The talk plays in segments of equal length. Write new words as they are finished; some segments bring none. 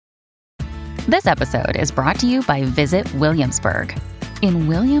This episode is brought to you by Visit Williamsburg. In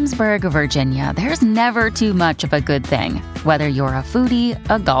Williamsburg, Virginia, there's never too much of a good thing. Whether you're a foodie,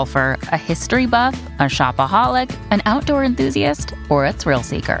 a golfer, a history buff, a shopaholic, an outdoor enthusiast, or a thrill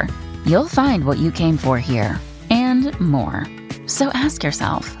seeker, you'll find what you came for here and more. So ask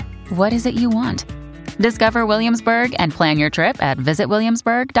yourself, what is it you want? Discover Williamsburg and plan your trip at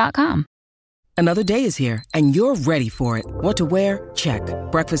visitwilliamsburg.com. Another day is here, and you're ready for it. What to wear? Check.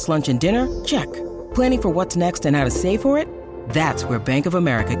 Breakfast, lunch, and dinner? Check. Planning for what's next and how to save for it? That's where Bank of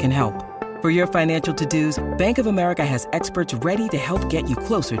America can help. For your financial to-dos, Bank of America has experts ready to help get you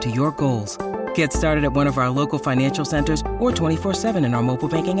closer to your goals. Get started at one of our local financial centers or 24/7 in our mobile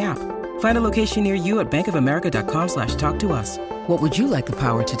banking app. Find a location near you at bankofamerica.com/talktous. What would you like the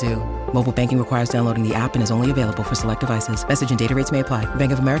power to do? Mobile banking requires downloading the app and is only available for select devices. Message and data rates may apply.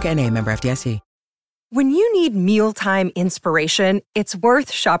 Bank of America N.A., member FDIC. When you need mealtime inspiration, it's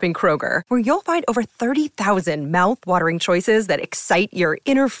worth shopping Kroger, where you'll find over 30,000 mouth-watering choices that excite your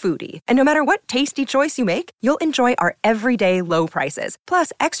inner foodie. And no matter what tasty choice you make, you'll enjoy our everyday low prices,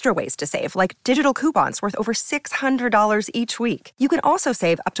 plus extra ways to save, like digital coupons worth over $600 each week. You can also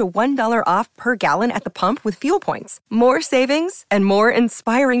save up to $1 off per gallon at the pump with fuel points. More savings and more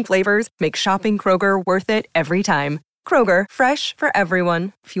inspiring flavors make shopping Kroger worth it every time. Kroger, fresh for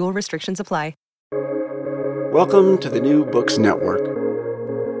everyone. Fuel restrictions apply. Welcome to the New Books Network.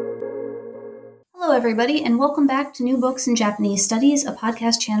 Hello, everybody, and welcome back to New Books in Japanese Studies, a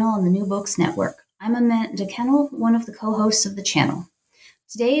podcast channel on the New Books Network. I'm Amanda Kennel, one of the co-hosts of the channel.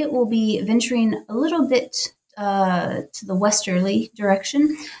 Today, we'll be venturing a little bit to the westerly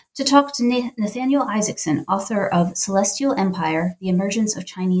direction to talk to Nathaniel Isaacson, author of Celestial Empire, The Emergence of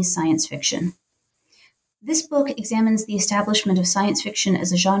Chinese Science Fiction. This book examines the establishment of science fiction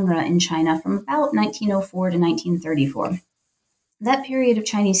as a genre in China from about 1904 to 1934. That period of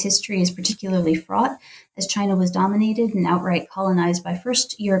Chinese history is particularly fraught, as China was dominated and outright colonized by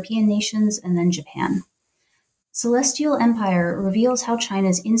first European nations and then Japan. Celestial Empire reveals how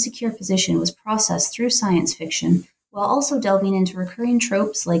China's insecure position was processed through science fiction, while also delving into recurring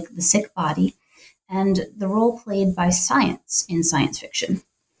tropes like the sick body and the role played by science in science fiction.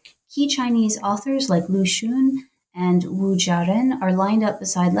 Key Chinese authors like Lu Xun and Wu Jiaren are lined up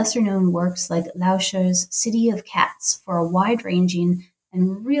beside lesser-known works like Lao She's City of Cats for a wide-ranging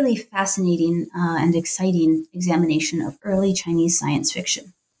and really fascinating and exciting examination of early Chinese science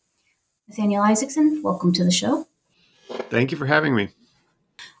fiction. Nathaniel Isaacson, welcome to the show. Thank you for having me.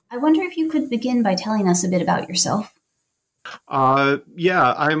 I wonder if you could begin by telling us a bit about yourself.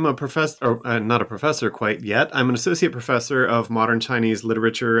 I'm a professor, not a professor quite yet. I'm an associate professor of modern Chinese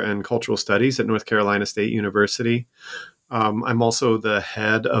literature and cultural studies at North Carolina State University. I'm also the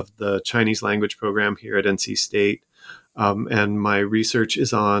head of the Chinese language program here at NC State. And my research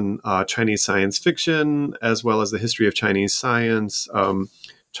is on Chinese science fiction, as well as the history of Chinese science,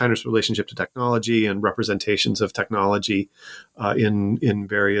 China's relationship to technology, and representations of technology in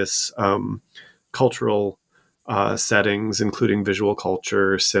various cultural settings, including visual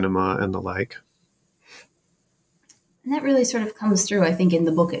culture, cinema, and the like. And that really sort of comes through, I think, in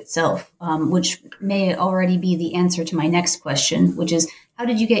the book itself, which may already be the answer to my next question, which is, how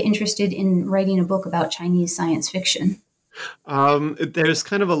did you get interested in writing a book about Chinese science fiction? There's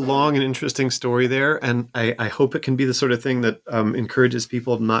kind of a long and interesting story there, and I hope it can be the sort of thing that encourages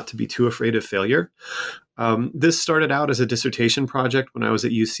people not to be too afraid of failure. This started out as a dissertation project when I was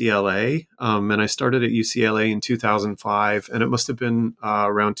at UCLA, and I started at UCLA in 2005, and it must have been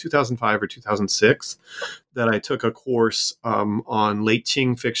around 2005 or 2006 that I took a course on late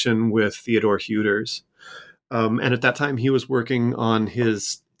Qing fiction with Theodore Huders. And at that time, he was working on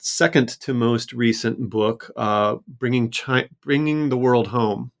his second to most recent book, Bringing the World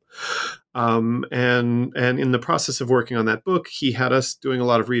Home. And in the process of working on that book, he had us doing a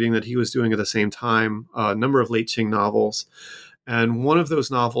lot of reading that he was doing at the same time, a number of late Qing novels. And one of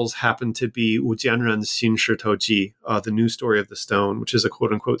those novels happened to be Wu Jianren's Xin Shi Tou Ji, The New Story of the Stone, which is a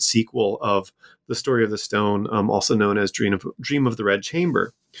quote-unquote sequel of The Story of the Stone, also known as Dream of the Red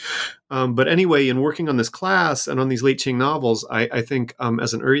Chamber. But anyway, in working on this class and on these late Qing novels, I think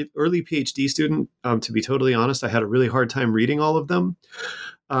as an early PhD student, to be totally honest, I had a really hard time reading all of them.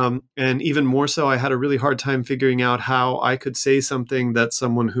 And even more so, I had a really hard time figuring out how I could say something that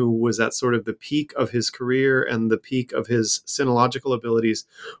someone who was at sort of the peak of his career and the peak of his sinological abilities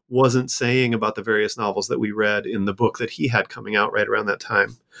wasn't saying about the various novels that we read in the book that he had coming out right around that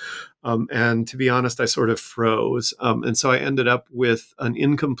time. And to be honest, I sort of froze. And so I ended up with an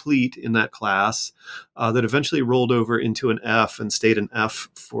incomplete in that class that eventually rolled over into an F and stayed an F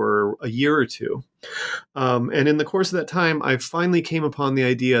for a year or two. And in the course of that time, I finally came upon the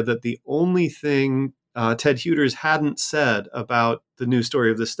idea that the only thing Ted Hughes hadn't said about the new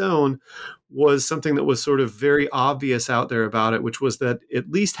story of the stone was something that was sort of very obvious out there about it, which was that at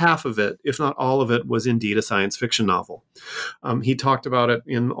least half of it, if not all of it, was indeed a science fiction novel. He talked about it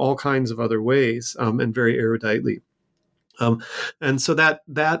in all kinds of other ways and very eruditely. And so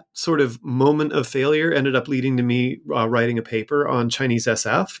that sort of moment of failure ended up leading to me writing a paper on Chinese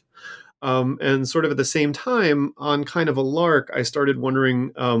SF. And sort of at the same time, on kind of a lark, I started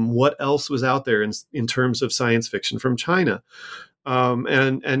wondering what else was out there in terms of science fiction from China.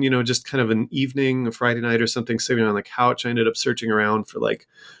 And just kind of an evening, a Friday night or something, sitting on the couch, I ended up searching around for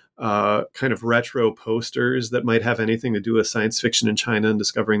kind of retro posters that might have anything to do with science fiction in China, and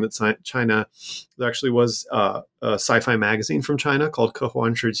discovering that China, there actually was a sci-fi magazine from China called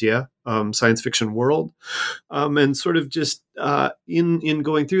Kehuan Shijie, Science Fiction World. And sort of just in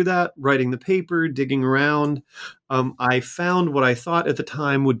going through that, writing the paper, digging around, I found what I thought at the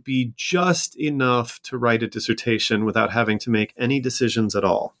time would be just enough to write a dissertation without having to make any decisions at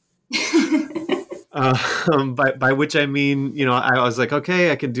all. By which I mean, I was like,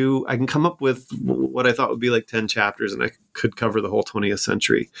 okay, I can come up with what I thought would be like 10 chapters, and I could cover the whole 20th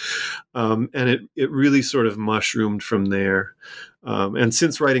century. And it really sort of mushroomed from there. And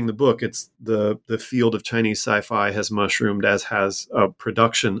since writing the book, it's the field of Chinese sci-fi has mushroomed, as has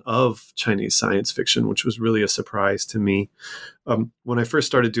production of Chinese science fiction, which was really a surprise to me. When I first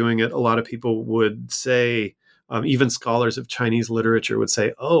started doing it, a lot of people would say, even scholars of Chinese literature would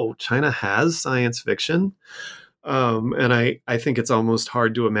say, oh, China has science fiction. And I think it's almost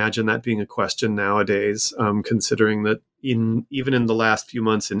hard to imagine that being a question nowadays, considering that even in the last few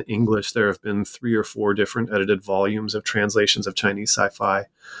months in English, there have been 3 or 4 different edited volumes of translations of Chinese sci-fi.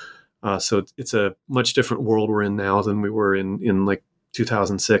 So it's a much different world we're in now than we were in like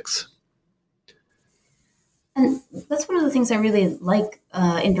 2006. And that's one of the things I really like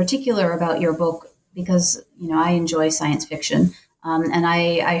in particular about your book, because, I enjoy science fiction. And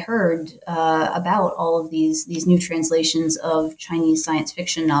I heard about all of these new translations of Chinese science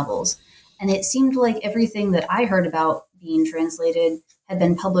fiction novels. And it seemed like everything that I heard about being translated had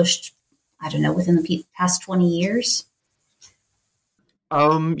been published, I don't know, within the past 20 years.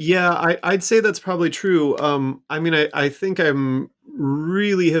 Yeah, I'd say that's probably true. I think I'm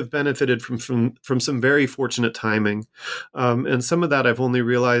really have benefited from some very fortunate timing. And some of that I've only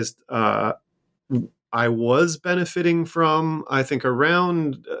realized I was benefiting from, I think,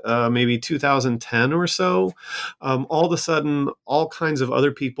 around maybe 2010 or so. All of a sudden, all kinds of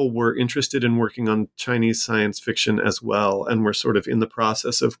other people were interested in working on Chinese science fiction as well, and were sort of in the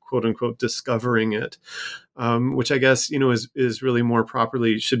process of, quote unquote, discovering it, which I guess, is really more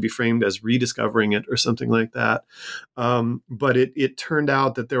properly should be framed as rediscovering it or something like that. But it turned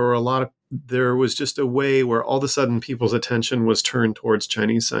out that there was just a way where all of a sudden people's attention was turned towards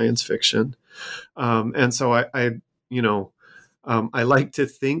Chinese science fiction. And so I like to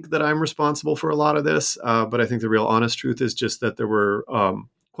think that I'm responsible for a lot of this, but I think the real honest truth is just that there were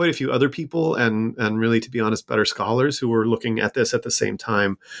quite a few other people and really, to be honest, better scholars who were looking at this at the same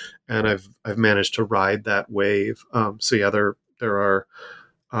time. And I've managed to ride that wave. So yeah, there are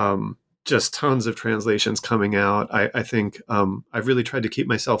just tons of translations coming out. I think I've really tried to keep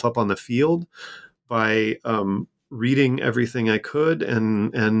myself up on the field by reading everything I could.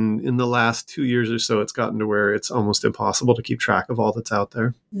 And in the last 2 years or so, it's gotten to where it's almost impossible to keep track of all that's out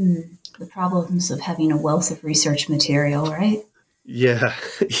there. The problems of having a wealth of research material, right? Yeah.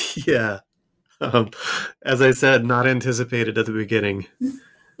 Yeah. As I said, not anticipated at the beginning.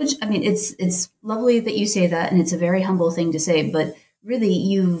 Which, it's lovely that you say that, and it's a very humble thing to say, but really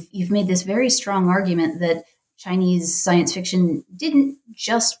you've made this very strong argument that Chinese science fiction didn't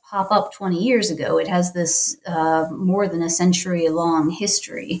just pop up 20 years ago. It has this more than a century-long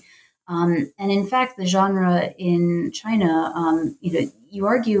history. And in fact, the genre in China, you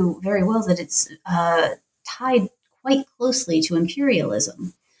argue very well that it's tied quite closely to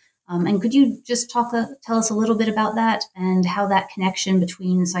imperialism. And could you just tell us a little bit about that and how that connection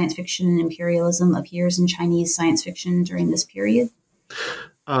between science fiction and imperialism appears in Chinese science fiction during this period?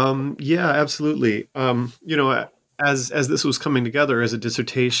 Yeah, absolutely. As this was coming together as a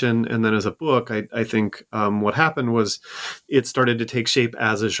dissertation and then as a book, I think what happened was it started to take shape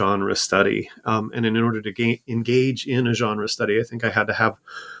as a genre study. And in order to engage in a genre study, I think I had to have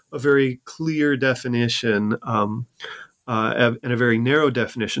a very clear definition and a very narrow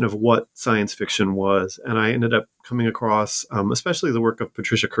definition of what science fiction was. And I ended up coming across, especially the work of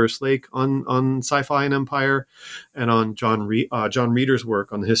Patricia Kerslake on sci-fi and empire, and on John Reeder's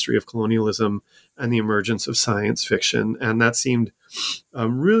work on the history of colonialism and the emergence of science fiction. And that seemed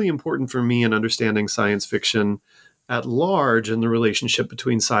really important for me in understanding science fiction at large and the relationship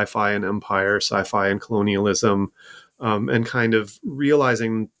between sci-fi and empire, sci-fi and colonialism, and kind of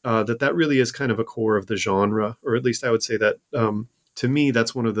realizing that really is kind of a core of the genre, or at least I would say that to me,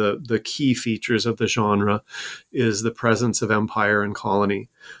 that's one of the key features of the genre, is the presence of empire and colony,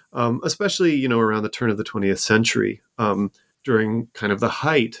 especially, around the turn of the 20th century, during kind of the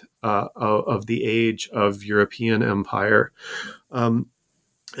height of the age of European empire.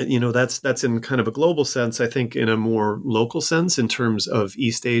 That's in kind of a global sense. I think in a more local sense, in terms of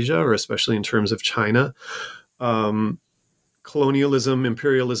East Asia, or especially in terms of China, colonialism,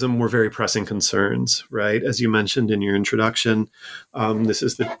 imperialism were very pressing concerns, right? As you mentioned in your introduction, this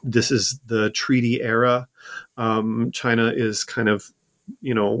is the treaty era. China is kind of,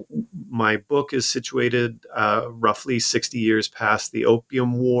 my book is situated roughly 60 years past the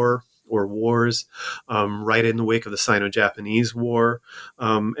Opium War, or wars, right in the wake of the Sino-Japanese War,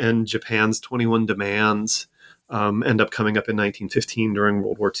 and Japan's 21 Demands end up coming up in 1915 during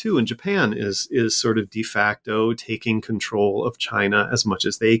World War II. And Japan is sort of de facto taking control of China as much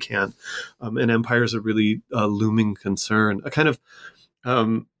as they can. And empire is a really looming concern. A kind of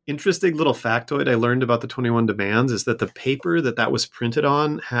interesting little factoid I learned about the 21 Demands is that the paper that was printed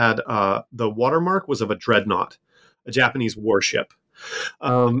on had the watermark was of a dreadnought, a Japanese warship.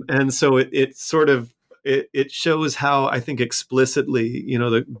 And so it sort of, it shows how, I think, explicitly,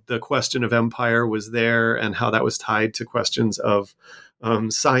 the question of empire was there, and how that was tied to questions of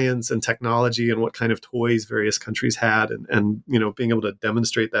science and technology and what kind of toys various countries had, and being able to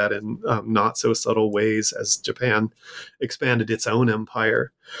demonstrate that in not so subtle ways as Japan expanded its own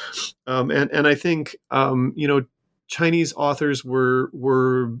empire. And I think, Chinese authors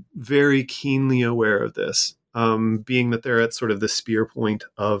were very keenly aware of this, being that they're at sort of the spear point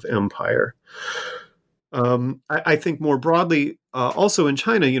of empire. I think more broadly, also in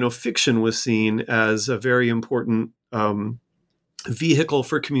China, fiction was seen as a very important vehicle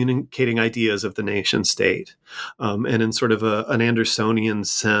for communicating ideas of the nation state. And in sort of an Andersonian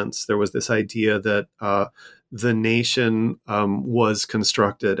sense, there was this idea that the nation was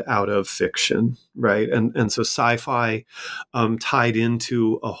constructed out of fiction, right? And so sci-fi tied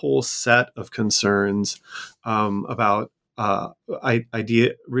into a whole set of concerns about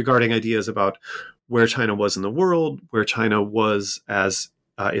regarding ideas about where China was in the world, where China was as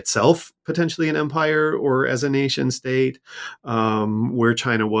itself potentially an empire or as a nation state, where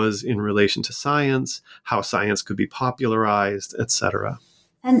China was in relation to science, how science could be popularized, etc.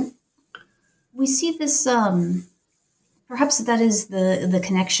 And we see this, perhaps that is the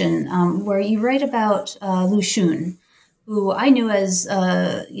connection, where you write about Lu Xun, who I knew as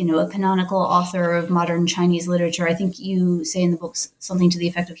a canonical author of modern Chinese literature. I think you say in the book something to the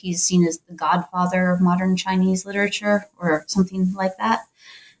effect of he's seen as the godfather of modern Chinese literature, or something like that.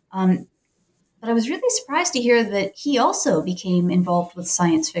 But I was really surprised to hear that he also became involved with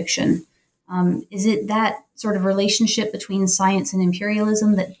science fiction. Is it that sort of relationship between science and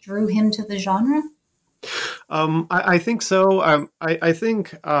imperialism that drew him to the genre? I think so. I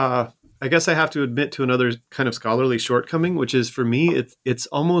think I guess I have to admit to another kind of scholarly shortcoming, which is, for me, it's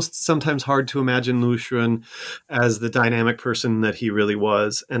almost sometimes hard to imagine Lu Xun as the dynamic person that he really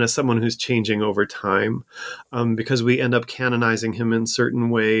was, and as someone who's changing over time, because we end up canonizing him in certain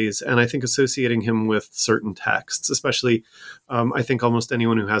ways, and I think associating him with certain texts, especially I think almost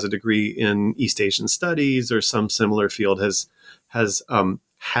anyone who has a degree in East Asian studies or some similar field has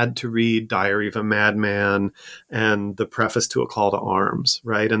had to read Diary of a Madman and the preface to A Call to Arms,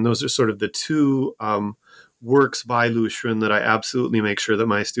 right? And those are sort of the two works by Lu Xun that I absolutely make sure that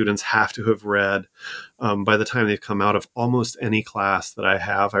my students have to have read by the time they've come out of almost any class that I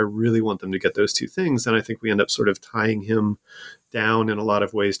have. I really want them to get those two things. And I think we end up sort of tying him down in a lot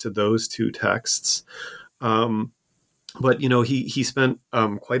of ways to those two texts. But, he spent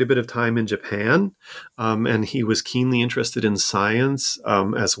quite a bit of time in Japan, and he was keenly interested in science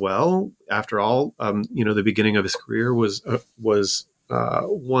as well. After all, the beginning of his career was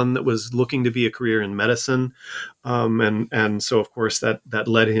one that was looking to be a career in medicine. And so, of course, that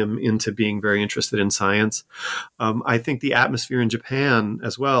led him into being very interested in science. I think the atmosphere in Japan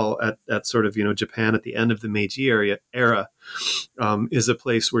as well, at sort of, Japan at the end of the Meiji era is a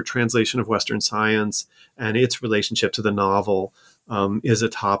place where translation of Western science and its relationship to the novel is a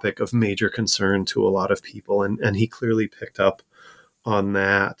topic of major concern to a lot of people. And he clearly picked up on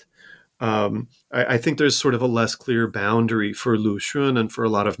that. I think there's sort of a less clear boundary for Lu Xun and for a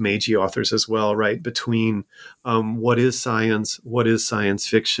lot of Meiji authors as well, right? Between what is science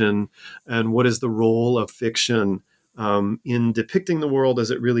fiction, and what is the role of fiction in depicting the world as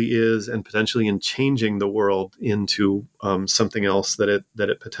it really is, and potentially in changing the world into something else that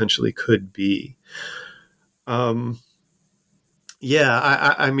it potentially could be. I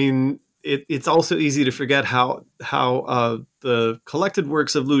mean, it's also easy to forget how the collected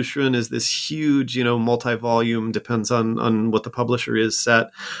works of Lu Xun is this huge, multi-volume, depends on what the publisher is, set,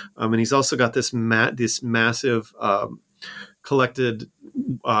 and he's also got this massive collected.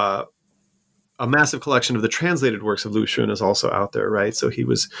 A massive collection of the translated works of Lu Xun is also out there, right? So he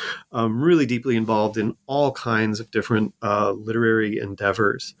was really deeply involved in all kinds of different literary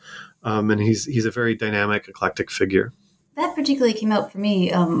endeavors, and he's a very dynamic, eclectic figure. That particularly came out for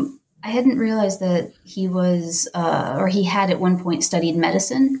me. I hadn't realized that he was, or he had at one point studied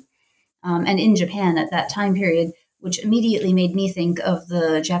medicine, and in Japan at that time period, which immediately made me think of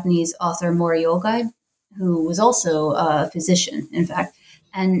the Japanese author Mori Ogai, who was also a physician, in fact.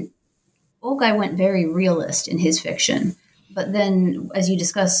 And Ogai went very realist in his fiction. But then, as you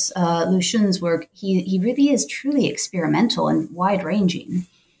discuss Lu Xun's work, he really is truly experimental and wide-ranging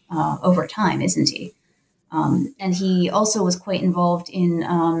over time, isn't he? And he also was quite involved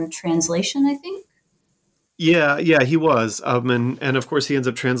in translation, I think. Yeah, he was. And of course, he ends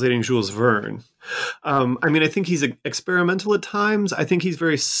up translating Jules Verne. I mean, I think he's experimental at times. I think he's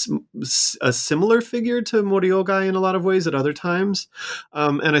very a similar figure to Mori Ogai in a lot of ways at other times.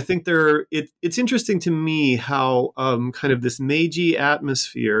 And I think it's interesting to me how kind of this Meiji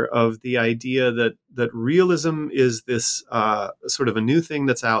atmosphere of the idea that realism is this sort of a new thing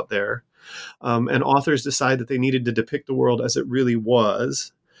that's out there. And authors decide that they needed to depict the world as it really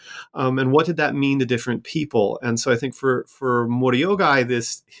was. And what did that mean to different people? And so I think for Mori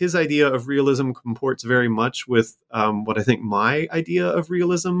Ogai, his idea of realism comports very much with what I think my idea of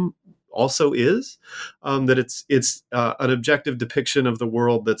realism also is, that it's an objective depiction of the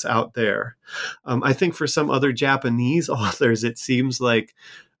world that's out there. I think for some other Japanese authors, it seems like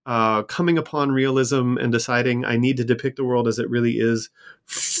coming upon realism and deciding I need to depict the world as it really is,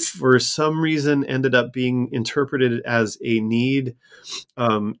 for some reason ended up being interpreted as a need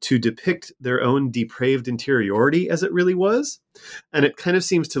to depict their own depraved interiority as it really was. And it kind of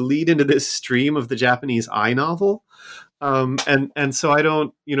seems to lead into this stream of the Japanese I novel. And so I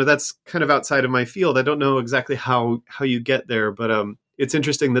don't, that's kind of outside of my field. I don't know exactly how you get there, but it's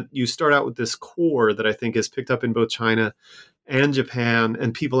interesting that you start out with this core that I think is picked up in both China and Japan,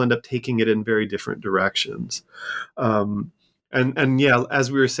 and people end up taking it in very different directions. And yeah,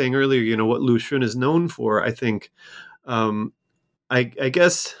 as we were saying earlier, what Lu Xun is known for, I think, I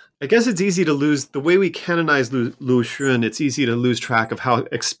guess it's easy to lose the way we canonize Lu Xun. It's easy to lose track of how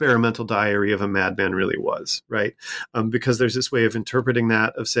experimental Diary of a Madman really was, right? Because there's this way of interpreting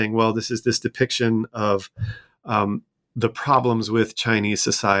that, of saying, well, this is this depiction of the problems with Chinese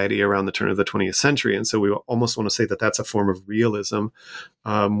society around the turn of the 20th century. And so we almost want to say that that's a form of realism,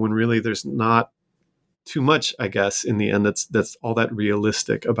 when really there's not too much, I guess, in the end, that's all that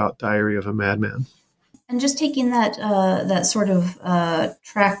realistic about Diary of a Madman. And just taking that sort of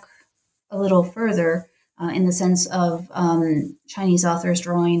track a little further, in the sense of Chinese authors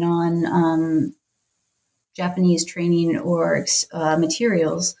drawing on Japanese training or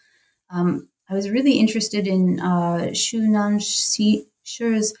materials, I was really interested in Xu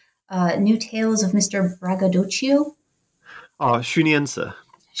Nanshi's New Tales of Mr. Braggadocio. Oh, Xuniense.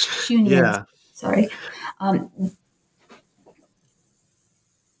 Yeah. Sorry.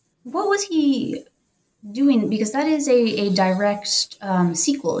 What was he doing? Because that is a direct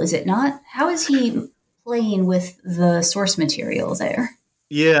sequel, is it not? How is he playing with the source material there?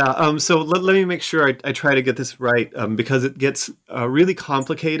 Yeah, so let me make sure I try to get this right, because it gets really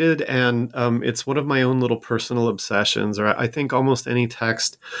complicated, and it's one of my own little personal obsessions. Or I think almost any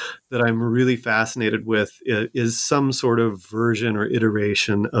text that I'm really fascinated with is some sort of version or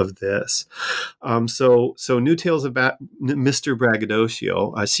iteration of this. So New Tales of Mr.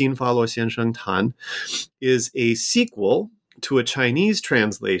 Braggadocio, Xin Fa Luo Xiansheng Tan, is a sequel to a Chinese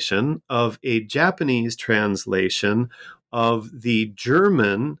translation of a Japanese translation of the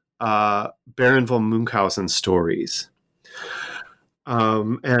German Baron von Munchausen stories.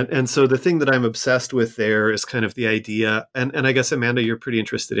 And so the thing that I'm obsessed with there is kind of the idea, and I guess, Amanda, you're pretty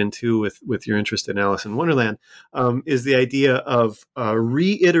interested in too, with your interest in Alice in Wonderland, is the idea of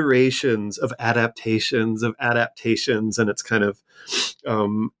reiterations of adaptations, and it's kind of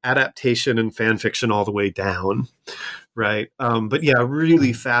adaptation and fan fiction all the way down, Right. But yeah,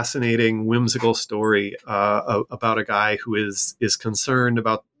 really fascinating, whimsical story about a guy who is concerned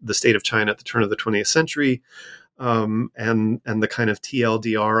about the state of China at the turn of the 20th century. And the kind of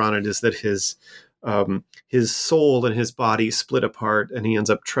TLDR on it is that his soul and his body split apart, and he ends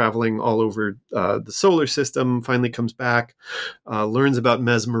up traveling all over the solar system, finally comes back, learns about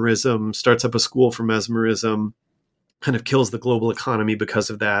mesmerism, starts up a school for mesmerism, kind of kills the global economy because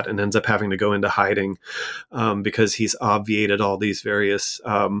of that, and ends up having to go into hiding because he's obviated all these various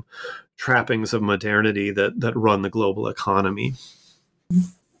trappings of modernity that run the global economy.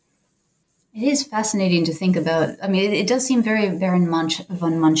 It is fascinating to think about. I mean, it does seem very Baron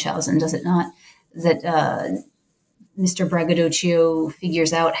von Munchausen, does it not? That Mr. Braggadocio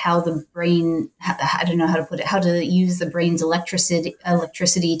figures out how the brain, I don't know how to put it, how to use the brain's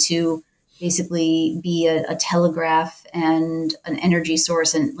electricity to basically be a telegraph and an energy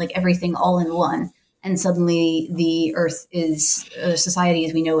source and like everything all in one. And suddenly the Earth is, society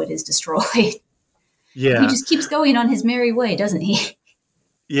as we know it is destroyed. Yeah. He just keeps going on his merry way, doesn't he?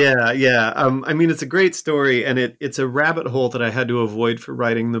 Yeah. I mean, it's a great story, and it's a rabbit hole that I had to avoid for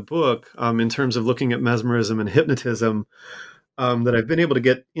writing the book in terms of looking at mesmerism and hypnotism that I've been able to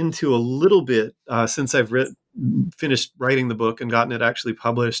get into a little bit since I've finished writing the book and gotten it actually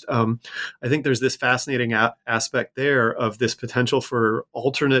published. I think there's this fascinating aspect there of this potential for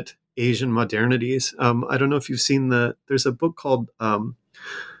alternate Asian modernities. I don't know if you've seen there's a book called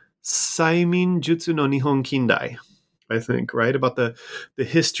Saimin Jutsu no Nihon Kindai, I think, right? About the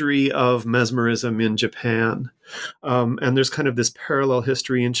history of mesmerism in Japan. And there's kind of this parallel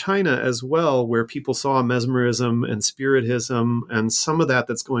history in China as well, where people saw mesmerism and spiritism and some of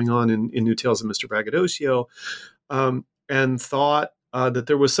that's going on in New Tales of Mr. Braggadocio, and thought that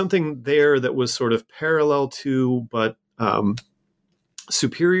there was something there that was sort of parallel to, but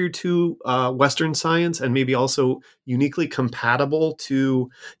superior to Western science, and maybe also uniquely compatible to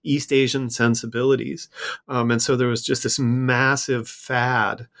East Asian sensibilities. And so there was just this massive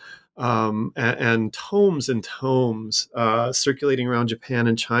fad and tomes and tomes circulating around Japan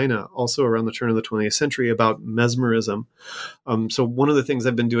and China, also around the turn of the 20th century, about mesmerism. So one of the things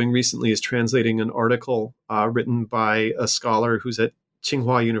I've been doing recently is translating an article written by a scholar who's at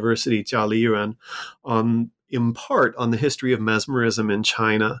Tsinghua University, Jia Liyuan, in part on the history of mesmerism in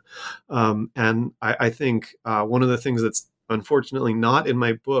China. And I think one of the things that's unfortunately not in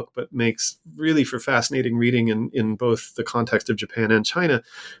my book, but makes really for fascinating reading in both the context of Japan and China,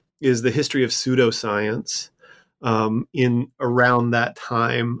 is the history of pseudoscience in around that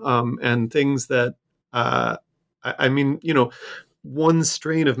time, and things that, I mean, one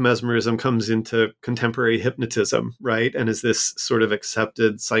strain of mesmerism comes into contemporary hypnotism, right? And is this sort of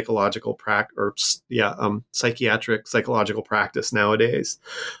accepted psychological psychiatric psychological practice nowadays.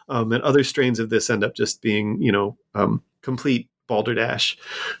 And other strains of this end up just being, complete balderdash,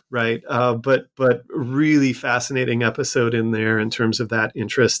 right? But really fascinating episode in there in terms of that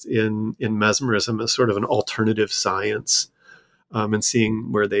interest in mesmerism as sort of an alternative science. And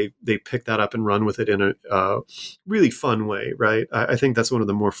seeing where they pick that up and run with it in a really fun way, right? I think that's one of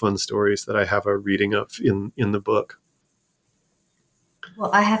the more fun stories that I have a reading of in the book.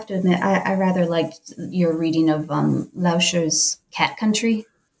 Well, I have to admit, I rather liked your reading of Lauscher's Cat Country.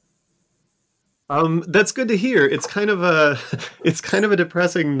 That's good to hear. It's kind of a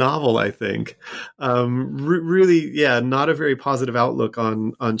depressing novel, I think. Really, yeah, not a very positive outlook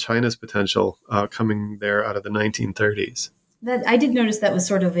on China's potential coming there out of the 1930s. That I did notice that was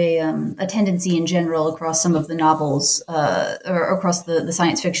sort of a tendency in general across some of the novels or across the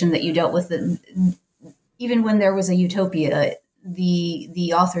science fiction that you dealt with. That even when there was a utopia,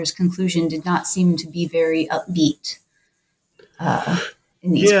 the author's conclusion did not seem to be very upbeat. I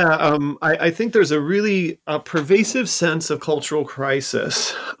think there's a really pervasive sense of cultural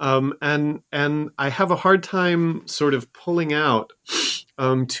crisis, and I have a hard time sort of pulling out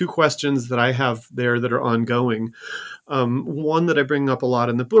two questions that I have there that are ongoing. One that I bring up a lot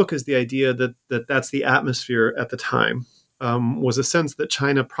in the book is the idea that that's the atmosphere at the time, was a sense that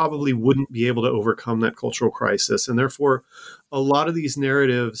China probably wouldn't be able to overcome that cultural crisis. And therefore, a lot of these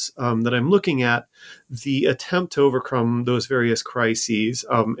narratives that I'm looking at, the attempt to overcome those various crises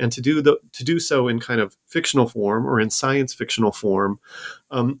and to do so in kind of fictional form or in science fictional form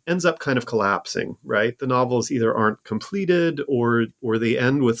ends up kind of collapsing, right? The novels either aren't completed or they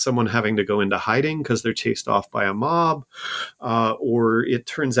end with someone having to go into hiding because they're chased off by a mob, or it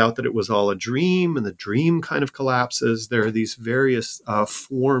turns out that it was all a dream and the dream kind of collapses. There are these various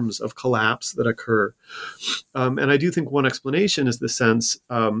forms of collapse that occur. And I do think one explanation is the sense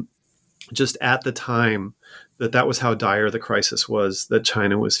just at the time that was how dire the crisis was that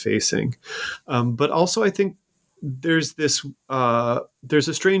China was facing. But also I think there's this there's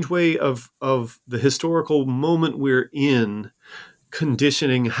a strange way of the historical moment we're in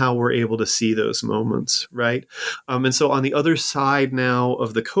conditioning how we're able to see those moments, right? And so on the other side now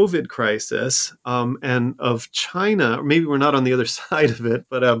of the COVID crisis and of China, or maybe we're not on the other side of it,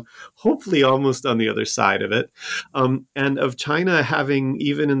 but hopefully almost on the other side of it, and of China having,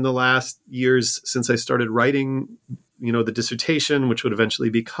 even in the last years since I started writing, the dissertation, which would eventually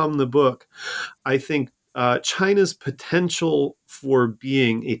become the book, I think China's potential for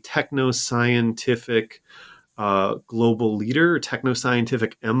being a techno-scientific global leader,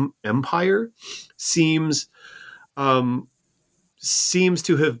 techno-scientific empire, seems to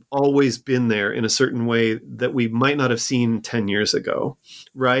have always been there in a certain way that we might not have seen 10 years ago,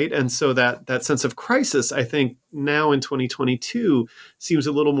 right? And so that sense of crisis, I think now in 2022 seems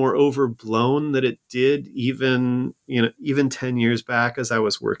a little more overblown than it did even 10 years back as I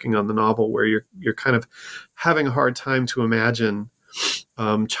was working on the novel, where you're kind of having a hard time to imagine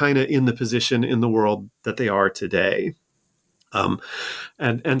China in the position in the world that they are today.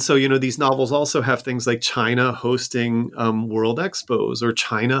 And so, these novels also have things like China hosting World Expos or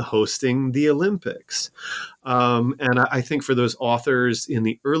China hosting the Olympics. And I think for those authors in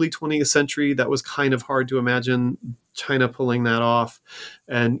the early 20th century, that was kind of hard to imagine China pulling that off.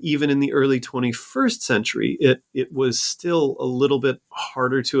 And even in the early 21st century, it was still a little bit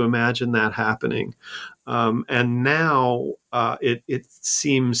harder to imagine that happening. And now it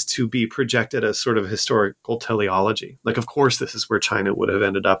seems to be projected as sort of historical teleology. Like, of course, this is where China would have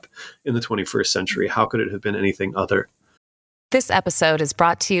ended up in the 21st century. How could it have been anything other? This episode is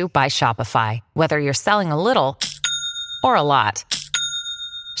brought to you by Shopify. Whether you're selling a little or a lot,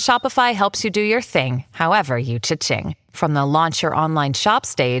 Shopify helps you do your thing, however you cha-ching. From the launch your online shop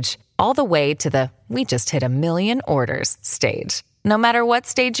stage, all the way to the we just hit 1 million orders stage. No matter what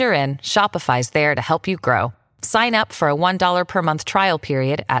stage you're in, Shopify's there to help you grow. Sign up for a $1 per month trial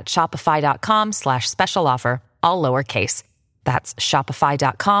period at shopify.com/special offer, all lowercase. That's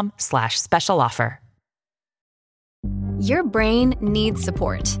shopify.com/special offer. Your brain needs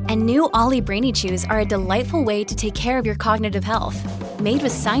support, and new Ollie Brainy Chews are a delightful way to take care of your cognitive health. Made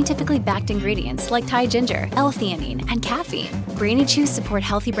with scientifically backed ingredients like Thai ginger, L-theanine, and caffeine, Brainy Chews support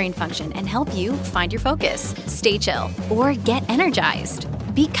healthy brain function and help you find your focus, stay chill, or get energized.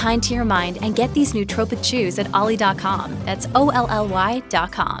 Be kind to your mind and get these nootropic chews at ollie.com. That's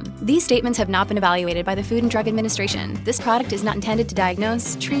OLLY.com. These statements have not been evaluated by the Food and Drug Administration. This product is not intended to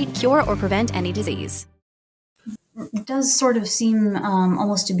diagnose, treat, cure, or prevent any disease. It does sort of seem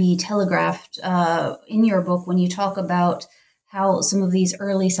almost to be telegraphed in your book when you talk about how some of these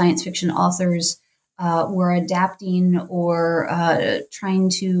early science fiction authors were adapting or trying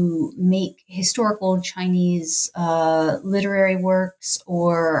to make historical Chinese literary works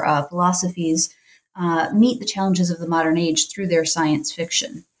or philosophies meet the challenges of the modern age through their science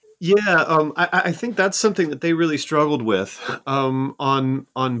fiction. Yeah, I think that's something that they really struggled with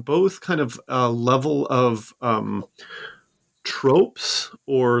on both kind of level of tropes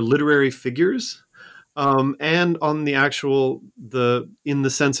or literary figures, and on the actual in the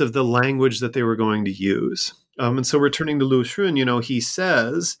sense of the language that they were going to use. And so, returning to Lu Xun, he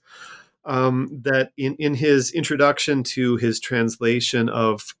says that in his introduction to his translation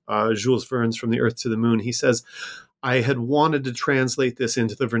of Jules Verne's From the Earth to the Moon, he says, I had wanted to translate this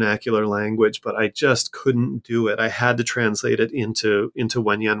into the vernacular language, but I just couldn't do it. I had to translate it into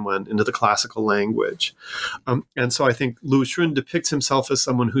Wenyanwen, into the classical language. And so I think Lu Xun depicts himself as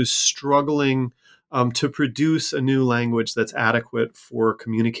someone who's struggling to produce a new language that's adequate for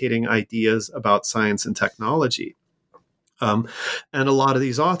communicating ideas about science and technology. And a lot of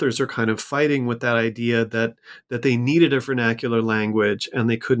these authors are kind of fighting with that idea that they needed a vernacular language and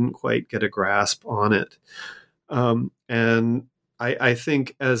they couldn't quite get a grasp on it. And I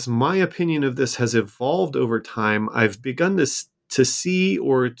think as my opinion of this has evolved over time, I've begun to see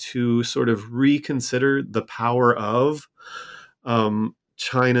or to sort of reconsider the power of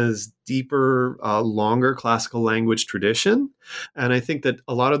China's deeper, longer classical language tradition. And I think that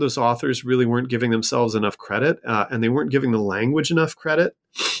a lot of those authors really weren't giving themselves enough credit, and they weren't giving the language enough credit.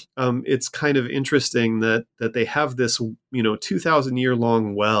 It's kind of interesting that they have this, 2,000-year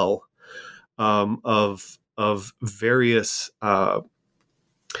long well of various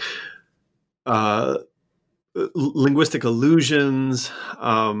linguistic allusions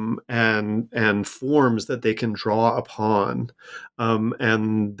and forms that they can draw upon,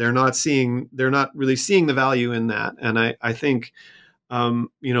 and they're not really seeing the value in that. And I think Lu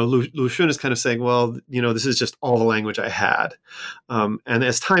Xun is kind of saying, well, this is just all the language I had. And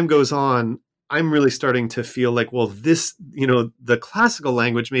as time goes on, I'm really starting to feel like, well, this, the classical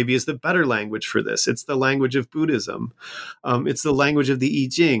language maybe is the better language for this. It's the language of Buddhism. It's the language of the I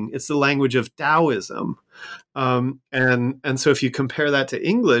Ching. It's the language of Taoism. And so if you compare that to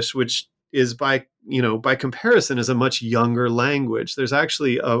English, which is by comparison is a much younger language, there's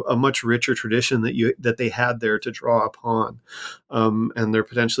actually a much richer tradition that they had there to draw upon. And they're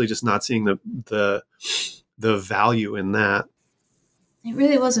potentially just not seeing the value in that. It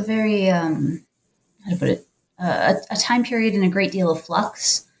really was a very, how to put it, a time period in a great deal of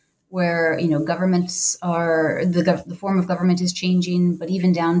flux where, governments are, the form of government is changing, but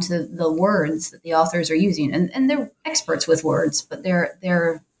even down to the words that the authors are using. And they're experts with words, but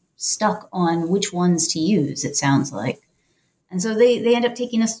they're stuck on which ones to use, it sounds like. And so they end up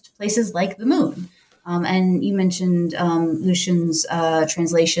taking us to places like the moon. And you mentioned Lucian's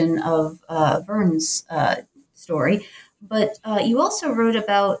translation of Verne's story, but you also wrote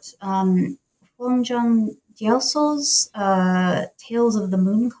about Huangjong Diaoso's Tales of the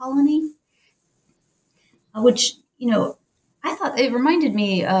Moon Colony, which, I thought it reminded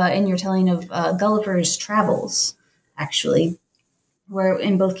me in your telling of Gulliver's Travels, actually, where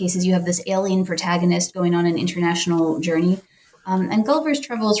in both cases you have this alien protagonist going on an international journey. And Gulliver's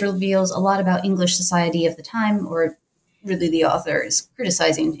Travels reveals a lot about English society of the time, or really the author is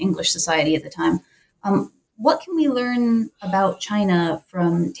criticizing English society at the time. What can we learn about China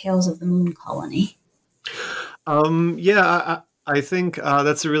from Tales of the Moon Colony? I think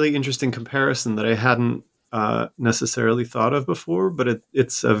that's a really interesting comparison that I hadn't necessarily thought of before, but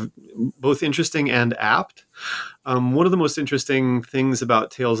it's both interesting and apt. One of the most interesting things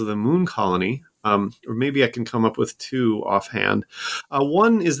about Tales of the Moon Colony, or maybe I can come up with two offhand.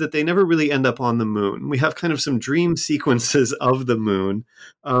 One is that they never really end up on the moon. We have kind of some dream sequences of the moon.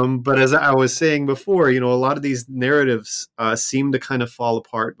 But as I was saying before, a lot of these narratives seem to kind of fall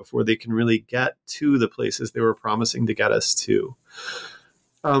apart before they can really get to the places they were promising to get us to.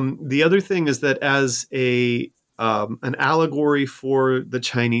 The other thing is that as an allegory for the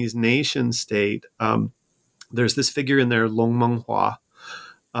Chinese nation state, there's this figure in there, Long Menghua,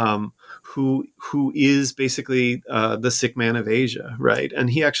 who is basically the sick man of Asia, right? And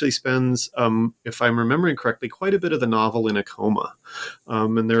he actually spends, if I'm remembering correctly, quite a bit of the novel in a coma.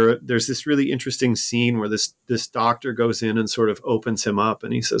 And there's this really interesting scene where this doctor goes in and sort of opens him up,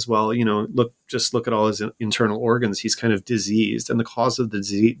 and he says, well, look at all his internal organs. He's kind of diseased, and the cause of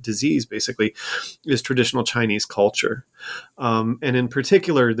the disease basically is traditional Chinese culture. And in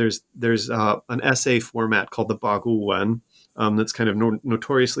particular, there's an essay format called the Bagu Wen. That's kind of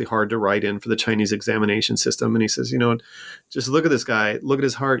notoriously hard to write in for the Chinese examination system. And he says, just look at this guy, look at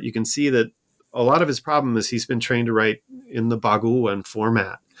his heart. You can see that a lot of his problem is he's been trained to write in the Bagu and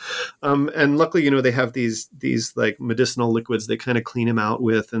format. And luckily, they have these like medicinal liquids they kind of clean him out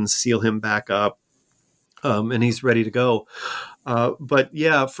with and seal him back up. And he's ready to go. But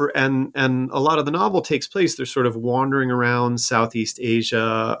yeah, and a lot of the novel takes place. They're sort of wandering around Southeast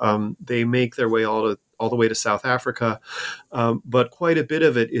Asia. They make their way all the way to South Africa. But quite a bit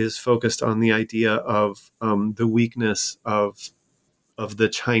of it is focused on the idea of the weakness of the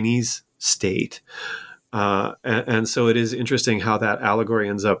Chinese state. And so it is interesting how that allegory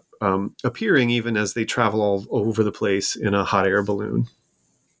ends up appearing even as they travel all over the place in a hot air balloon.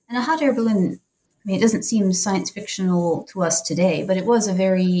 And a hot air balloon, it doesn't seem science fictional to us today, but it was a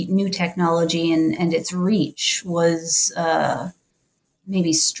very new technology, and its reach was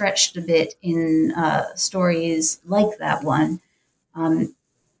maybe stretched a bit in stories like that one,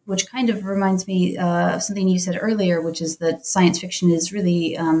 which kind of reminds me of something you said earlier, which is that science fiction is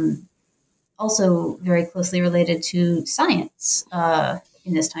really also very closely related to science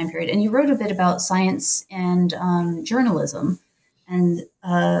in this time period. And you wrote a bit about science and journalism, and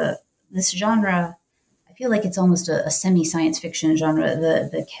this genre, I feel like it's almost a semi-science fiction genre,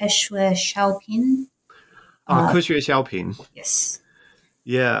 the Keshui Xiaopin. Keshui Xiaopin. Yes.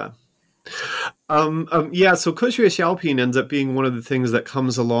 Yeah. So Keshui Xiaopin ends up being one of the things that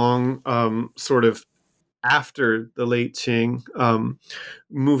comes along sort of after the late Qing,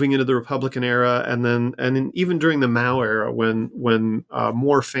 moving into the Republican era, and even during the Mao era, when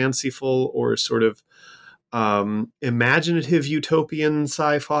more fanciful or sort of imaginative utopian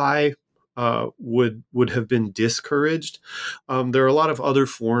sci-fi would have been discouraged. There are a lot of other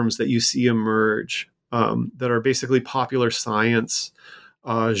forms that you see emerge that are basically popular science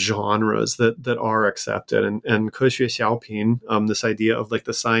genres that are accepted, and Keshui Xiaopin, this idea of like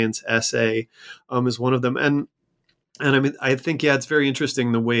the science essay, is one of them. And I think it's very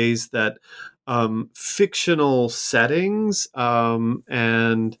interesting the ways that fictional settings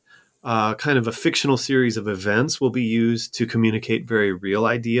and kind of a fictional series of events will be used to communicate very real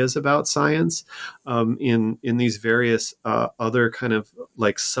ideas about science in these various other kind of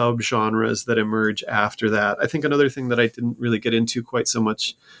like subgenres that emerge after that. I think another thing that I didn't really get into quite so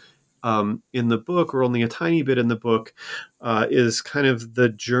much in the book, or only a tiny bit in the book, is kind of the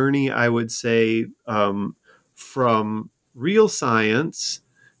journey, I would say, from real science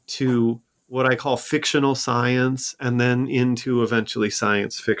to what I call fictional science, and then into eventually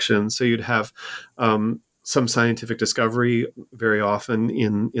science fiction. So you'd have some scientific discovery very often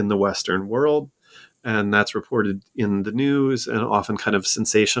in the Western world, and that's reported in the news and often kind of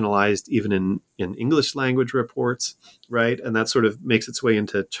sensationalized even in English language reports, right? And that sort of makes its way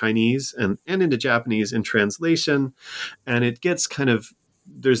into Chinese and into Japanese in translation. And it gets kind of,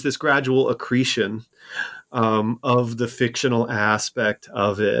 there's this gradual accretion of the fictional aspect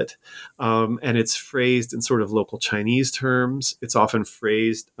of it. And it's phrased in sort of local Chinese terms. It's often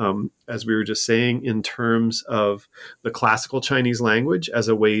phrased, as we were just saying, in terms of the classical Chinese language as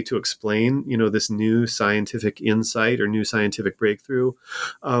a way to explain, this new scientific insight or new scientific breakthrough.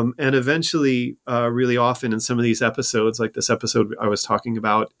 And eventually, really often in some of these episodes, like this episode I was talking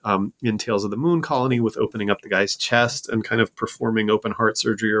about in Tales of the Moon Colony, with opening up the guy's chest and kind of performing open heart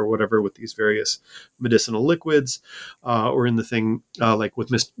surgery or whatever with these various medicinal liquids, or in the thing like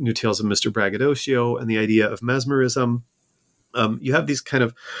with New Tales of Mr. Braggadocio and the idea of mesmerism. You have these kind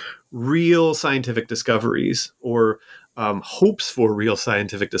of real scientific discoveries, or hopes for real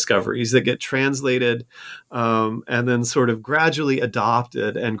scientific discoveries, that get translated and then sort of gradually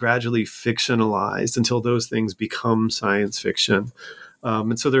adopted and gradually fictionalized until those things become science fiction.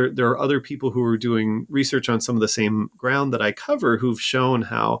 And so there are other people who are doing research on some of the same ground that I cover, who've shown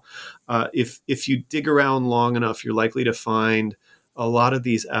how if you dig around long enough, you're likely to find a lot of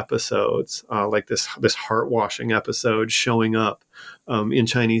these episodes, like this heart-washing episode, showing up in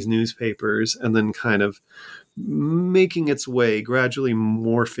Chinese newspapers and then kind of making its way, gradually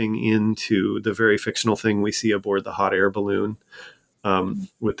morphing into the very fictional thing we see aboard the hot air balloon,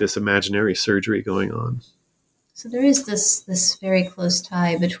 with this imaginary surgery going on. So there is this very close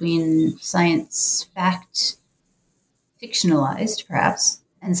tie between science fact, fictionalized perhaps,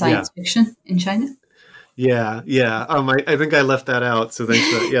 and science fiction in China. Yeah. I think I left that out. So thanks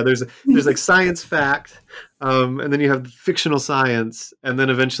for that. Yeah, there's like science fact, and then you have fictional science, and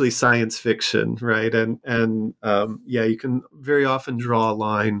then eventually science fiction, right? And you can very often draw a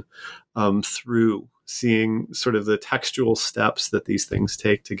line through seeing sort of the textual steps that these things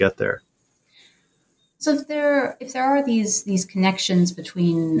take to get there. So if there are these connections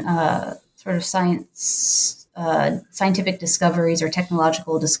between sort of scientific discoveries or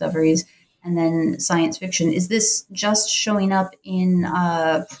technological discoveries, and then science fiction, is this just showing up in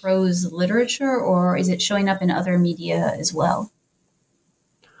prose literature, or is it showing up in other media as well?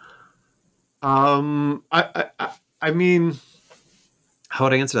 I mean, how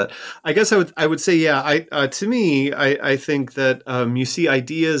would I answer that? I guess I would say, yeah. To me, I think that you see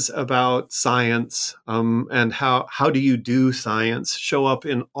ideas about science and how do you do science show up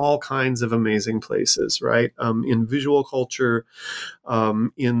in all kinds of amazing places, right? In visual culture,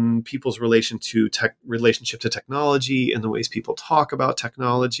 in people's relationship to technology, in the ways people talk about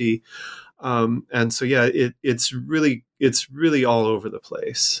technology, and so yeah, it's really all over the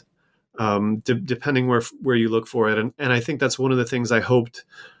place. Depending where you look for it. And I think that's one of the things I hoped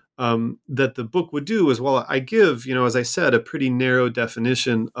that the book would do as well. I give, as I said, a pretty narrow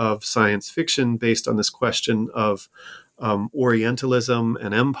definition of science fiction based on this question of Orientalism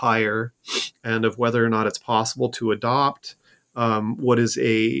and empire, and of whether or not it's possible to adopt what is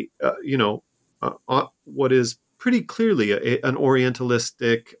what is pretty clearly an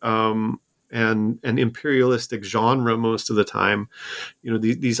Orientalistic and an imperialistic genre most of the time.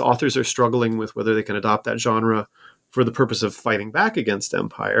 These authors are struggling with whether they can adopt that genre for the purpose of fighting back against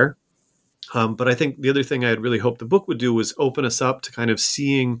empire. But I think the other thing I had really hoped the book would do was open us up to kind of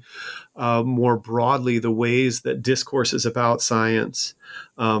seeing more broadly the ways that discourses about science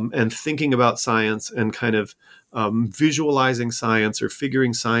and thinking about science and kind of visualizing science or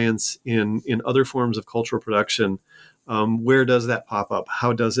figuring science in other forms of cultural production. Where does that pop up?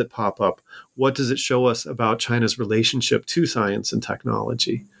 How does it pop up? What does it show us about China's relationship to science and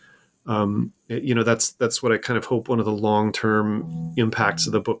technology? That's what I kind of hope one of the long-term impacts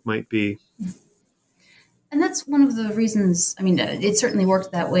of the book might be. And that's one of the reasons, it certainly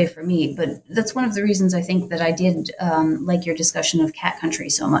worked that way for me, but that's one of the reasons I think that I did like your discussion of Cat Country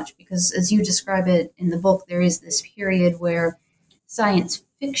so much, because as you describe it in the book, there is this period where science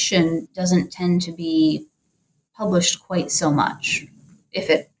fiction doesn't tend to be published quite so much, if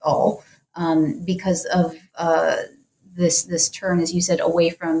at all, because of this turn, as you said, away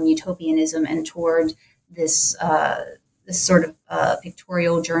from utopianism and toward this this sort of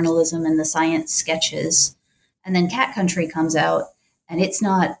pictorial journalism and the science sketches. And then Cat Country comes out, and it's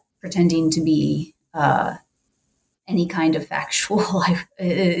not pretending to be any kind of factual,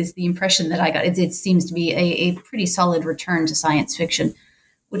 is the impression that I got. It seems to be a pretty solid return to science fiction,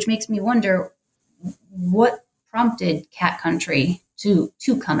 which makes me wonder what prompted Cat Country to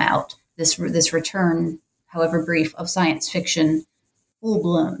come out, this return, however brief, of science fiction full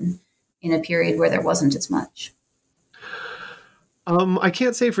blown in a period where there wasn't as much. I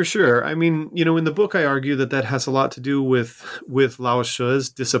can't say for sure. I mean, in the book, I argue that has a lot to do with Lao She's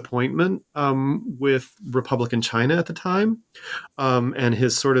disappointment with Republican China at the time, and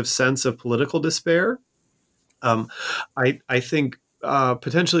his sort of sense of political despair. I think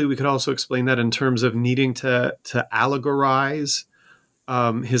potentially we could also explain that in terms of needing to allegorize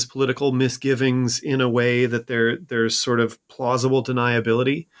his political misgivings in a way that there's sort of plausible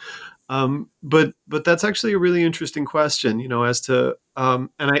deniability. But that's actually a really interesting question, as to, and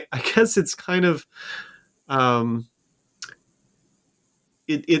I guess it's kind of, I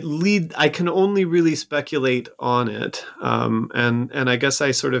can only really speculate on it. And I guess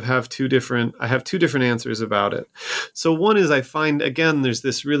I sort of have two different answers about it. So one is, I find, again, there's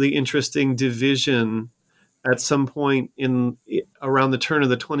this really interesting division at some point around the turn of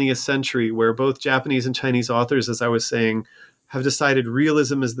the 20th century, where both Japanese and Chinese authors, as I was saying, have decided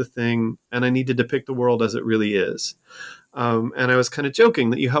realism is the thing, and I need to depict the world as it really is. And I was kind of joking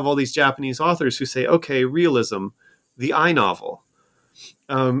that you have all these Japanese authors who say, okay, realism, the I novel.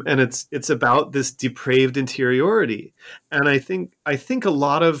 And it's about this depraved interiority. And I think a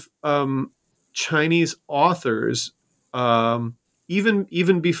lot of Chinese authors,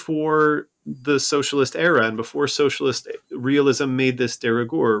 even before the socialist era and before socialist realism made this de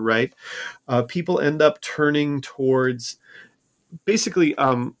rigueur, right? People end up turning towards basically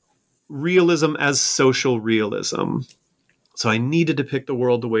realism as social realism. So I need to depict the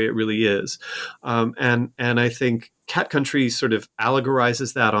world the way it really is. And I think Cat Country sort of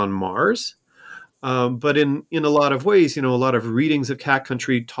allegorizes that on Mars. But in a lot of ways, a lot of readings of Cat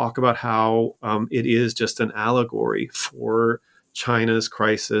Country talk about how it is just an allegory for China's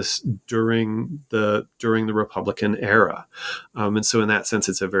crisis during the Republican era. And so in that sense,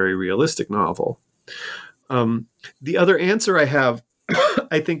 it's a very realistic novel. The other answer I have,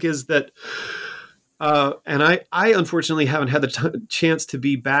 I think, is that, and I unfortunately haven't had the chance to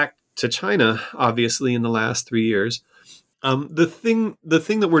be back to China, obviously, in the last 3 years. The thing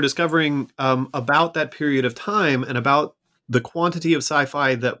that we're discovering about that period of time and about the quantity of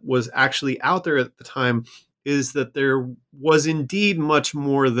sci-fi that was actually out there at the time is that there was indeed much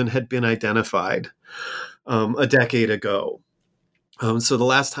more than had been identified a decade ago. So the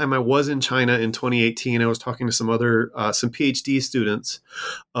last time I was in China in 2018, I was talking to some PhD students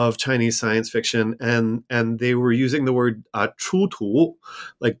of Chinese science fiction, and they were using the word 出土,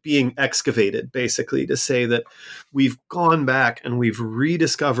 like being excavated, basically, to say that we've gone back and we've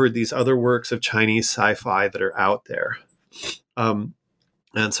rediscovered these other works of Chinese sci-fi that are out there. And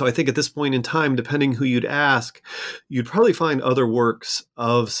so I think at this point in time, depending who you'd ask, you'd probably find other works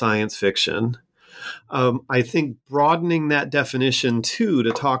of science fiction. I think broadening that definition too,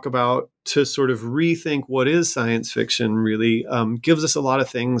 to sort of rethink what is science fiction really gives us a lot of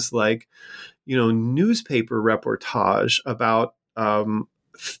things like, newspaper reportage about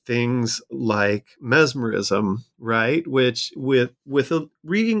things like mesmerism, right? Which with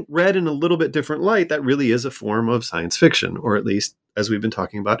read in a little bit different light, that really is a form of science fiction, or at least, as we've been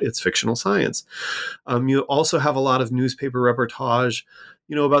talking about, it's fictional science. You also have a lot of newspaper reportage,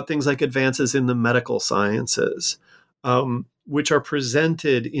 about things like advances in the medical sciences, which are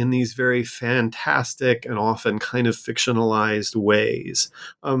presented in these very fantastic and often kind of fictionalized ways.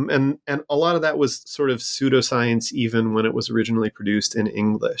 And a lot of that was sort of pseudoscience even when it was originally produced in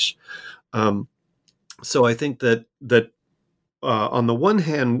English. So I think that on the one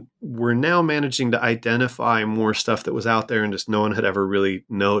hand, we're now managing to identify more stuff that was out there and just no one had ever really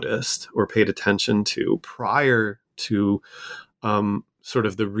noticed or paid attention to prior to sort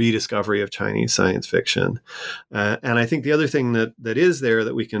of the rediscovery of Chinese science fiction. And I think the other thing that is there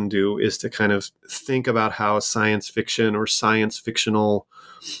that we can do is to kind of think about how science fiction or science fictional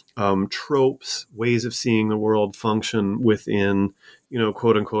tropes, ways of seeing the world function within,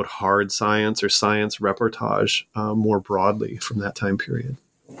 quote unquote, hard science or science reportage more broadly from that time period.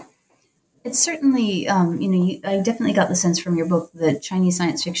 It's certainly, I definitely got the sense from your book that Chinese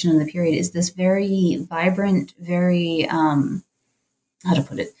science fiction in the period is this very vibrant, very,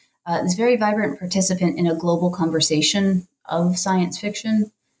 this very vibrant participant in a global conversation of science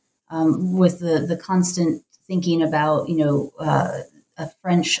fiction, with the constant thinking about, a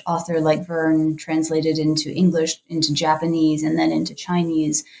French author like Verne translated into English, into Japanese, and then into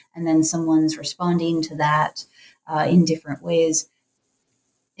Chinese, and then someone's responding to that in different ways.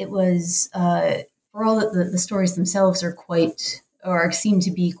 It was, for all that the stories themselves are seem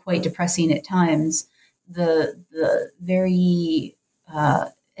to be quite depressing at times, the very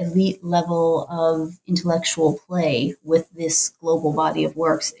elite level of intellectual play with this global body of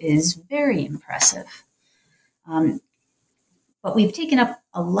works is very impressive. But we've taken up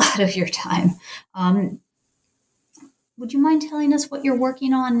a lot of your time. Would you mind telling us what you're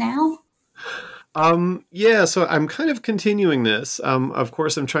working on now? So I'm kind of continuing this. Of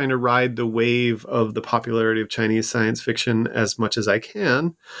course, I'm trying to ride the wave of the popularity of Chinese science fiction as much as I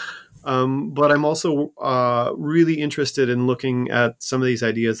can. But I'm also really interested in looking at some of these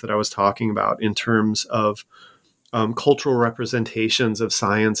ideas that I was talking about in terms of cultural representations of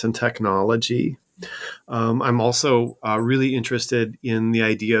science and technology. I'm also really interested in the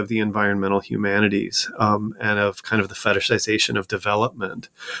idea of the environmental humanities and of kind of the fetishization of development.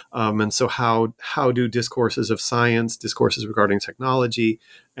 And so how do discourses of science, discourses regarding technology,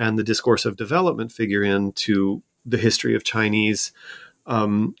 and the discourse of development figure into the history of Chinese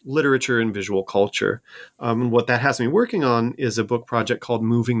literature and visual culture? And what that has me working on is a book project called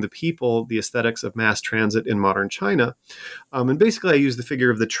Moving the People, The Aesthetics of Mass Transit in Modern China. And basically I use the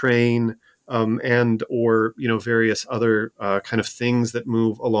figure of the train and or various other kind of things that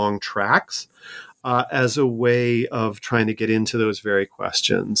move along tracks as a way of trying to get into those very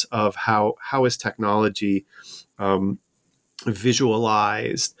questions of how is technology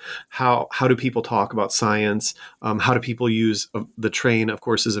visualized, how do people talk about science, how do people use the train, of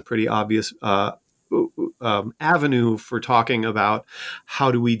course, is a pretty obvious avenue for talking about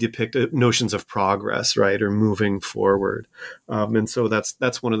how do we depict notions of progress, right, or moving forward. And so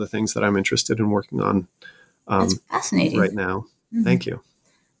that's one of the things that I'm interested in working on. That's fascinating right now. Mm-hmm. Thank you.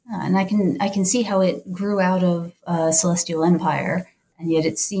 And I can see how it grew out of Celestial Empire, and yet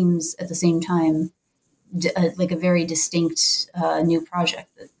it seems at the same time like a very distinct new project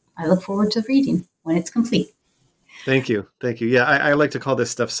that I look forward to reading when it's complete. Thank you. Yeah, I like to call this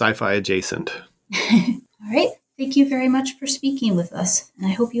stuff sci-fi adjacent. All right. Thank you very much for speaking with us, and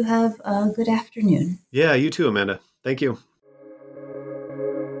I hope you have a good afternoon. Yeah, you too, Amanda. Thank you.